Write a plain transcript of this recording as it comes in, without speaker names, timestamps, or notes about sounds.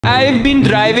I've been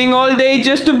driving all day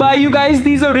just to buy you guys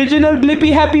these original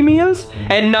Blippi Happy Meals.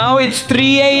 And now it's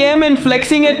 3 a.m. and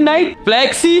flexing at night.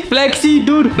 Flexi,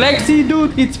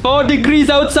 dude. It's 4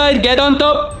 degrees outside. Get on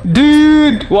top.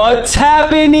 Dude, what's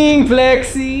happening,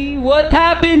 Flexi? What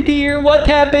happened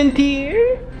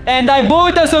here? And I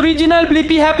bought us original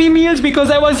Blippi Happy Meals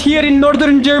because I was here in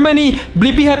northern Germany.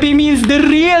 Blippi Happy Meals, the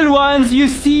real ones. You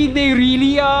see, they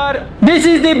really are. This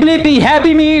is the Blippi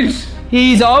Happy Meals.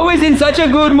 He's always in such a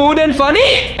good mood and funny.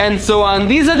 And so on.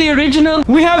 These are the original.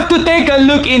 We have to take a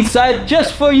look inside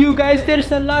just for you guys.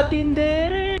 There's a lot in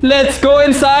there. Let's go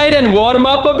inside and warm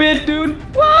up a bit, dude.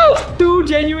 Wow, 2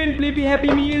 genuine Blippi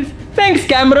Happy Meals. Thanks,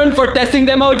 Cameron, for testing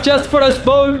them out just for us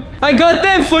both. I got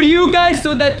them for you guys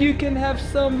so that you can have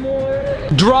some more.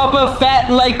 Drop a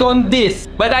fat like on this.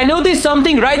 But I noticed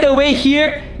something right away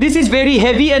here. This is very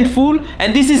heavy and full,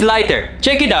 and this is lighter.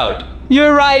 Check it out.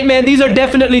 You're right, man. These are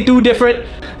definitely 2 different.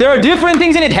 There are different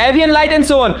things in it, heavy and light and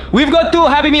so on. We've got 2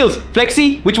 Happy Meals.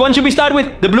 Flexi, which one should we start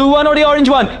with? The blue one or the orange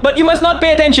one? But you must not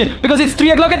pay attention because it's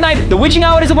 3 o'clock at night. The witching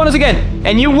hour is upon us again.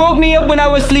 And you woke me up when I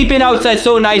was sleeping outside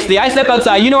so nicely. I slept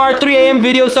outside. You know our 3 a.m.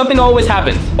 videos, something always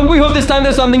happens. We hope this time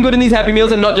there's something good in these Happy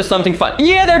Meals and not just something fun.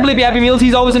 Yeah, they're Blippi Happy Meals.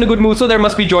 He's always in a good mood, so there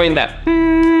must be joy in that.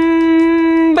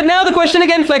 But now the question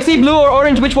again, Flexi, blue or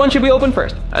orange, which one should we open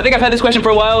first? I think I've had this question for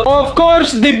a while. Of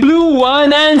course, the blue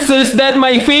one answers that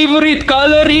my favorite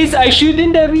color is. I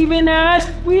shouldn't have even asked.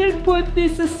 We'll put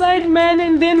this aside, man,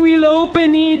 and then we'll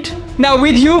open it. Now,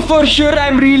 with you for sure,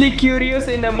 I'm really curious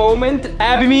in a moment.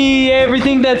 Have me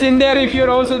everything that's in there. If you're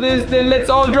also this, then let's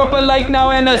all drop a like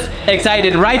now and us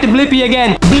excited. Write Blippi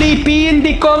again. Blippi in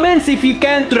the comments. If you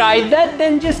can't write that,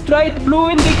 then just write blue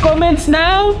in the comments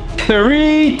now.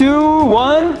 3, 2,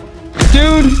 1.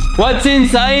 Dude, what's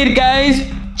inside, guys?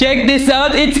 Check this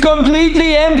out. It's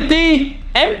completely empty.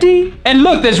 Empty? And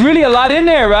look, there's really a lot in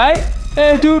there, right?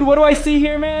 Dude, what do I see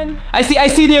here, man? I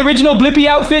see the original Blippi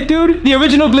outfit, dude. The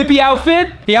original Blippi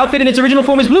outfit. The outfit in its original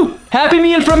form is blue. Happy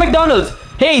Meal from McDonald's.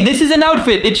 Hey, this is an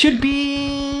outfit. It should be...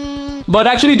 But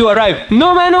actually to arrive.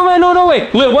 No, man, no way.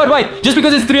 What, wait? Just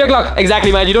because it's 3 o'clock.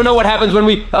 Exactly, man. You don't know what happens when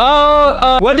we...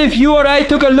 what if you or I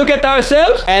took a look at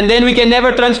ourselves and then we can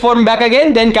never transform back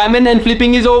again? Then come in and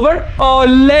flipping is over? Oh,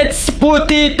 let's put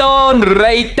it on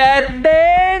right at the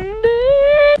end.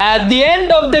 At the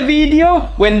end of the video,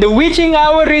 when the witching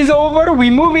hour is over, we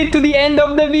move it to the end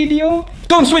of the video.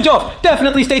 Don't switch off.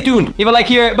 Definitely stay tuned. Leave a like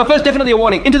here. But first, definitely a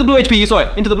warning. Into the blue HP. You saw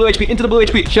it. Into the blue HP. Into the blue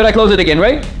HP. Should I close it again,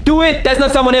 right? Do it. That's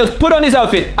not someone else. Put on his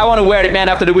outfit. I want to wear it, man,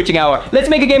 after the witching hour. Let's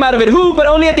make a game out of it. Who? But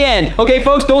only at the end. Okay,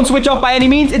 folks, don't switch off by any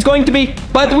means. It's going to be...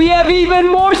 But we have even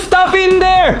more stuff in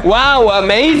there. Wow,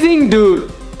 amazing,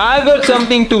 dude. I got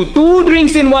something too. 2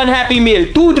 drinks in 1 Happy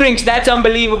Meal. 2 drinks. That's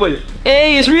unbelievable.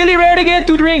 Hey, it's really rare to get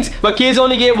 2 drinks, but kids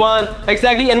only get 1.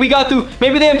 Exactly, and we got 2.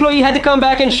 Maybe the employee had to come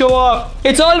back and show off.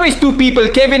 It's always 2 people,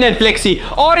 Kevin and Flexi.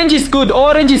 Orange is good.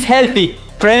 Orange is healthy.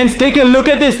 Friends, take a look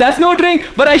at this. That's no drink,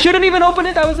 but I shouldn't even open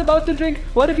it. I was about to drink.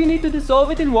 What if you need to dissolve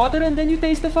it in water and then you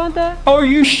taste the Fanta? Are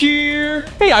you sure?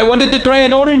 Hey, I wanted to try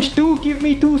an orange too. Give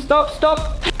me 2. Stop.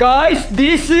 Guys,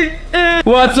 this is...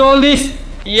 What's all this?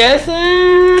 Yes,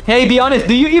 sir. Hey, be honest.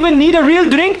 Do you even need a real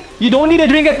drink? You don't need a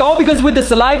drink at all because with the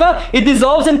saliva, it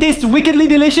dissolves and tastes wickedly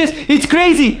delicious. It's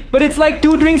crazy, but it's like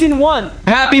 2 drinks in 1.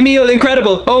 Happy Meal,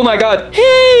 incredible. Oh my god.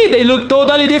 Hey, they look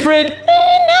totally different.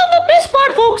 And now the best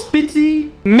part, folks.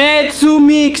 Pizzi. Metsu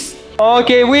Mix.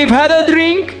 Okay, we've had a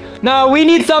drink. Now we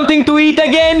need something to eat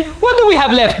again. What do we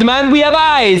have left, man? We have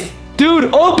eyes.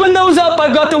 Dude, open those up.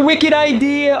 I got a wicked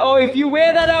idea. Oh, if you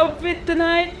wear that outfit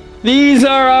tonight... These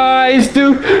are eyes,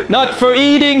 dude. Not for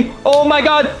eating. Oh my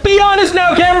god. Be honest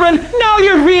now, Cameron. Now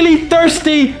you're really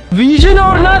thirsty. Vision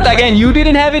or not? Again, you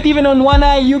didn't have it even on 1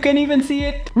 eye. You can even see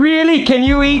it. Really? Can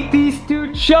you eat these,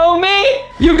 dude? Show me.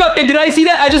 You got it. Did I see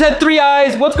that? I just had 3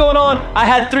 eyes. What's going on? I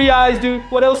had 3 eyes, dude.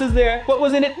 What else is there? What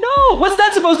was in it? No. What's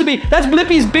that supposed to be? That's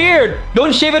Blippi's beard.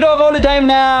 Don't shave it off all the time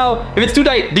now. If it's too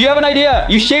tight, do you have an idea?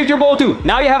 You shaved your ball too.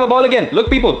 Now you have a ball again. Look,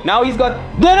 people. Now he's got...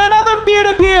 Then another beard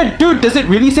appeared. Dude, does it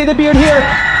really say the beard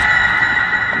here?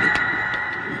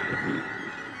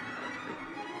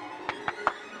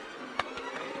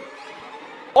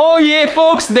 Oh yeah,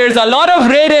 folks, there's a lot of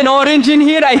red and orange in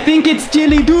here. I think it's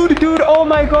chili, dude, oh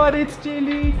my god, it's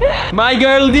chili. My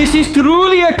girl, this is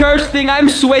truly a cursed thing. I'm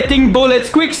sweating bullets.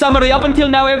 Quick summary, up until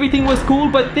now everything was cool,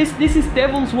 but this is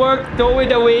devil's work. Throw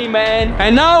it away, man.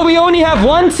 And now we only have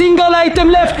 1 single item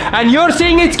left, and you're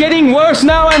saying it's getting worse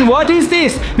now. And what is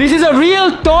this? This is a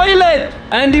real toilet.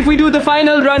 And if we do the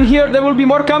final run here, there will be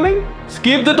more coming.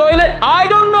 Skip the toilet. I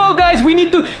don't know, guys. We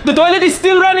need to... The toilet is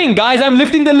still running. Guys, I'm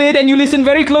lifting the lid and you listen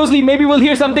very closely. Maybe we'll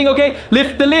hear something, okay?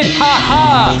 Lift the lid. Ha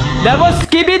ha. That was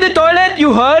Skippy the toilet.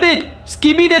 You heard it.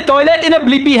 Skippy the toilet in a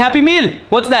Blippi Happy Meal.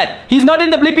 What's that? He's not in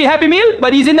the Blippi Happy Meal,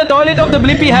 but he's in the toilet of the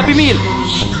Blippi Happy Meal.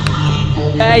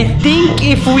 I think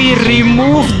if we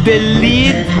remove the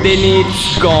lid, then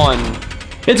it's gone.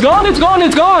 It's gone, it's gone,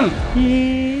 it's gone.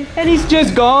 Yeah, and it's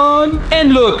just gone.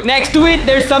 And look, next to it,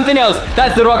 there's something else.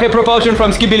 That's the rocket propulsion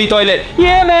from Skibbily Toilet.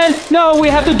 Yeah, man. No, we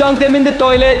have to dunk them in the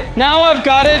toilet. Now I've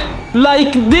got it.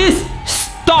 Like this.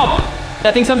 Stop.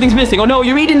 I think something's missing. Oh no,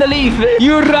 you're eating the leaf.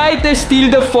 You're right, there's still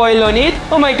the foil on it.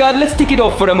 Oh my god, let's take it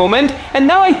off for a moment. And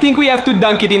now I think we have to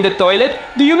dunk it in the toilet.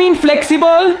 Do you mean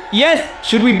flexible? Yes.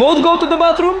 Should we both go to the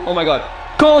bathroom? Oh my god.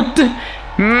 God.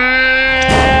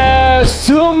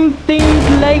 Something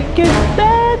like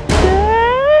that.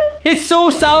 It's so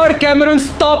sour, Cameron.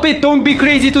 Stop it. Don't be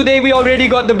crazy today. We already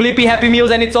got the Blippi Happy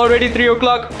Meals and it's already 3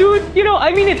 o'clock. Dude, you know,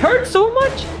 I mean, it hurts so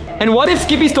much. And what if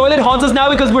Skippy's toilet haunts us now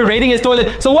because we're raiding his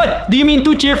toilet? So what? Do you mean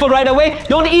too cheerful right away?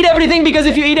 Don't eat everything because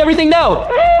if you eat everything now...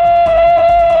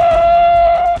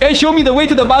 Hey, show me the way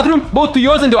to the bathroom, both to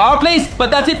yours and to our place.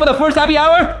 But that's it for the first happy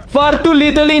hour. Far too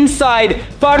little inside.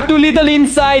 Far too little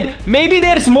inside. Maybe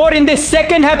there's more in this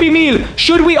second Happy Meal.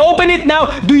 Should we open it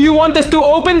now? Do you want us to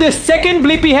open the second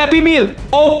Blippi Happy Meal?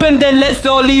 Open, then let's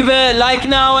all leave a like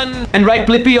now and write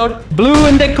Blippi or Blue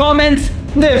in the comments.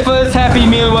 The first Happy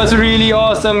Meal was really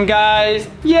awesome, guys.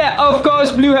 Yeah, of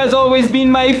course, blue has always been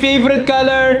my favorite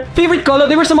color. Favorite color?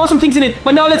 There were some awesome things in it.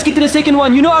 But now let's get to the second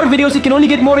one. You know our videos, it can only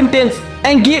get more intense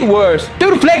and get worse.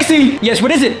 Dude, Flexi! Yes, what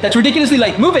is it? That's ridiculously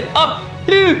light. Move it up.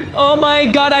 Dude, oh my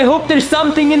god, I hope there's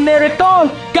something in there at all.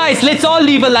 Guys, let's all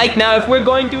leave a like now if we're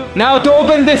going to. Now to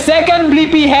open the second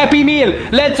Blippi Happy Meal.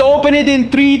 Let's open it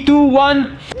in 3, 2,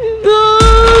 1.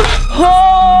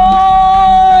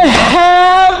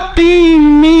 Happy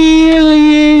Meal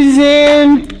is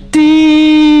empty.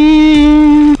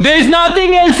 There's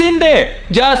nothing else in there.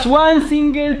 Just one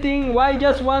single thing. Why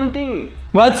just one thing?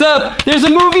 What's up? There's a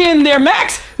movie in there,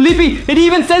 Max. Blippi. It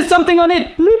even says something on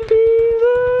it.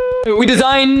 Blippi. We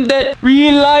designed that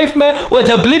real life, man. What,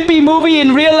 a Blippi movie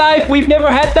in real life? We've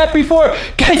never had that before.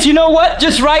 Guys, you know what?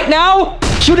 Just right now,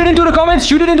 shoot it into the comments.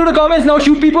 Shoot it into the comments. Now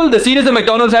shoot people. The scene is a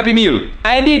McDonald's Happy Meal.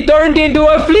 And it turned into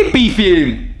a Blippi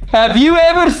film. Have you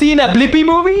ever seen a Blippi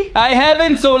movie? I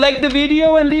haven't, so like the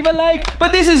video and leave a like.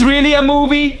 But this is really a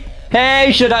movie.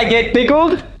 Hey, should I get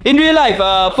pickled? In real life,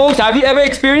 folks, have you ever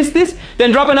experienced this?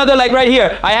 Then drop another like right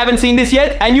here. I haven't seen this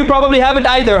yet, and you probably haven't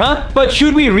either, huh? But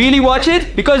should we really watch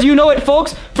it? Because you know it,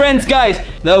 folks. Friends, guys,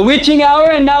 the witching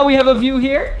hour, and now we have a view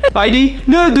here. ID,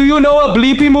 no, do you know a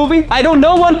Blippi movie? I don't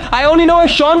know one. I only know a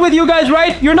Sean with you guys,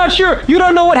 right? You're not sure. You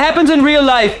don't know what happens in real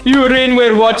life. You're in,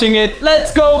 we're watching it.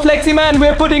 Let's go, Flexi Man.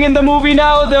 We're putting in the movie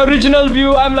now. The original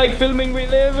view. I'm like filming We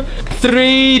Live.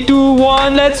 3, 2,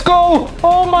 1, let's go.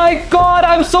 Oh my god,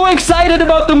 I'm so excited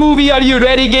about the movie. Are you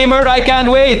ready, gamer? I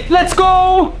can't wait. Let's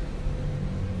go.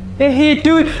 Hey,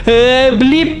 dude.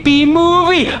 Blippi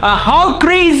movie. How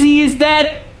crazy is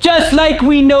that? Just like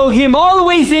we know him,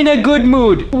 always in a good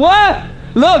mood. What?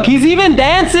 Look, he's even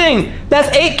dancing. That's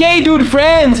 8K, dude,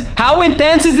 friends. How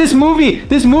intense is this movie?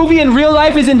 This movie in real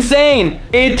life is insane.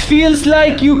 It feels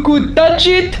like you could touch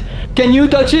it. Can you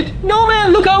touch it? No,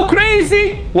 man, look how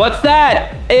crazy. What's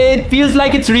that? It feels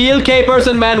like it's real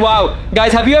K-person, man. Wow.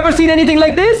 Guys, have you ever seen anything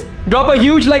like this? Drop a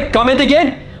huge like, comment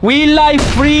again. We live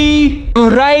free.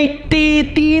 Write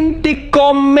it in the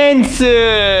comments.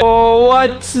 Oh,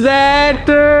 what's that?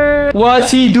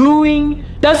 What's he doing?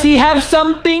 Does he have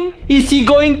something? Is he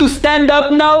going to stand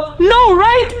up now? No,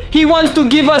 right? He wants to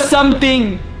give us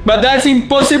something. But that's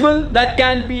impossible. That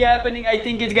can't be happening. I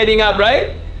think it's getting up,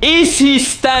 right? Is he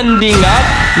standing up?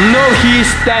 No, he's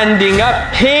standing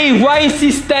up. Hey, why is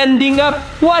he standing up?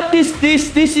 What is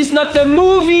this? This is not a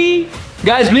movie.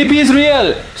 Guys, Blippi is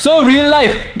real. So real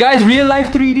life. Guys, real life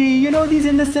 3D. You know these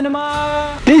in the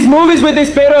cinema. These movies with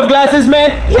this pair of glasses,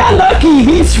 man. Yeah, lucky.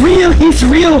 He's real. He's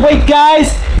real. Wait,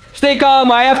 guys. Stay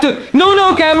calm. I have to.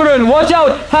 No, Cameron. Watch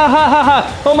out. Ha, ha, ha,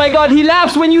 ha. Oh my god, he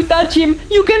laughs when you touch him.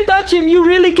 You can touch him. You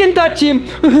really can touch him.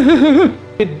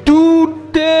 Dude.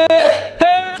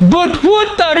 But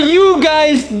what are you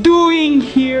guys doing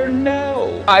here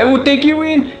now? I will take you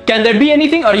in. Can there be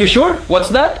anything? Are you sure? What's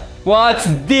that? What's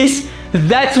this?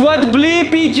 That's what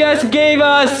Blippi just gave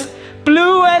us.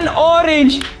 Blue and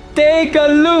orange. Take a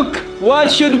look.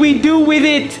 What should we do with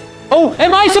it? Oh,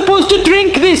 am I supposed to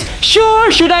drink this?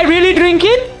 Sure. Should I really drink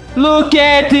it? Look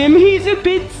at him. He's a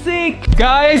bit sick.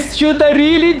 Guys, should I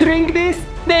really drink this?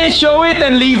 Then show it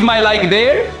and leave my like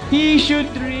there. He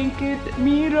should drink it.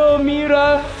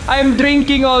 Mira, I'm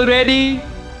drinking already.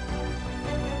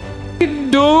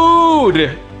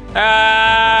 Dude.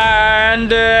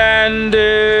 And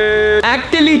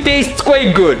actually tastes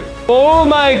quite good. Oh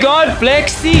my god,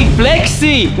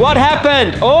 Flexi, what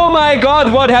happened? Oh my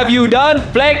god, what have you done?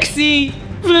 Flexi,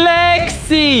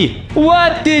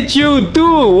 what did you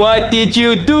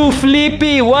do?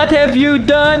 Flippy, what have you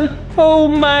done? Oh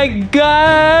my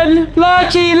god.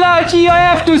 Lachi, I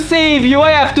have to save you.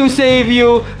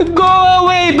 Go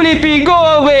away, Blippi, go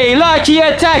away. Lachi,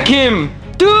 attack him.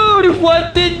 Dude,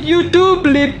 what did you do,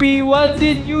 Blippi? What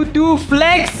did you do?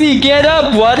 Flexi, get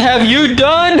up. What have you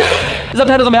done?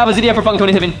 Subtitles on behalf of ZDF for Funk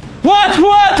 27. What?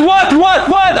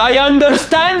 I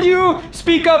understand you.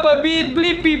 Speak up a bit.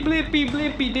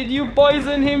 Blippi. Did you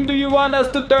poison him? Do you want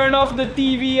us to turn off the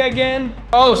TV again?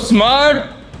 Oh, smart.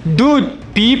 Dude,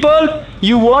 people,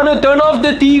 you want to turn off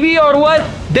the TV or what?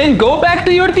 Then go back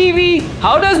to your TV.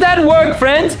 How does that work,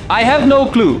 friends? I have no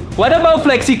clue. What about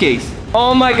Flexi case?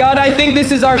 Oh my god, I think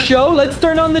this is our show. Let's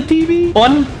turn on the TV.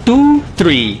 1, 2,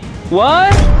 3.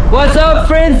 What? What's up,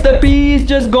 friends? The P is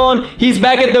just gone. He's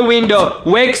back at the window.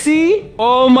 Wexy?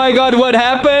 Oh my god, what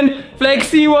happened?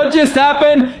 Flexi, what just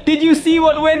happened? Did you see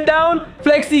what went down?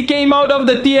 Flexi came out of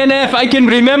the TNF. I can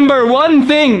remember one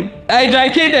thing. I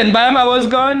drank it and bam, I was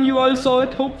gone. You all saw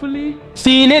it, hopefully.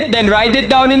 Seen it? Then write it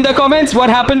down in the comments. What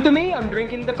happened to me? I'm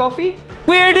drinking the coffee.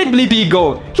 Where did Blippi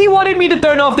go? He wanted me to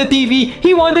turn off the TV.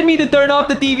 He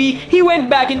went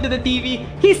back into the TV.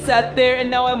 He sat there and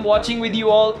now I'm watching with you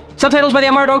all. Subtitles by the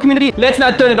MRO community. Let's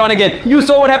not turn it on again. You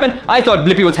saw what happened? I thought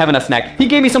Blippi was having a snack. He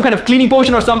gave me some kind of cleaning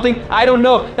potion or something. I don't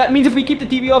know. That means if we keep the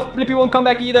TV off, Blippi won't come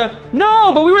back either.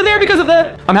 No, but we were there because of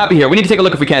that. I'm happy here. We need to take a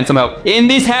look if we can somehow. In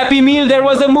this Happy Meal, there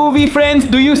was a movie, friends.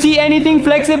 Do you see anything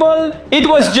flexible? It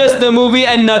was just the movie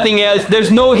and nothing else.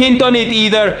 There's no hint on it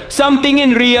either. Something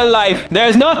in real life.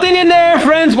 There's nothing in there,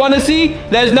 friends. Wanna see?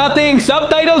 There's nothing.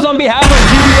 Subtitles on behalf of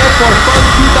GDF for Fun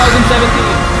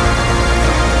 2017.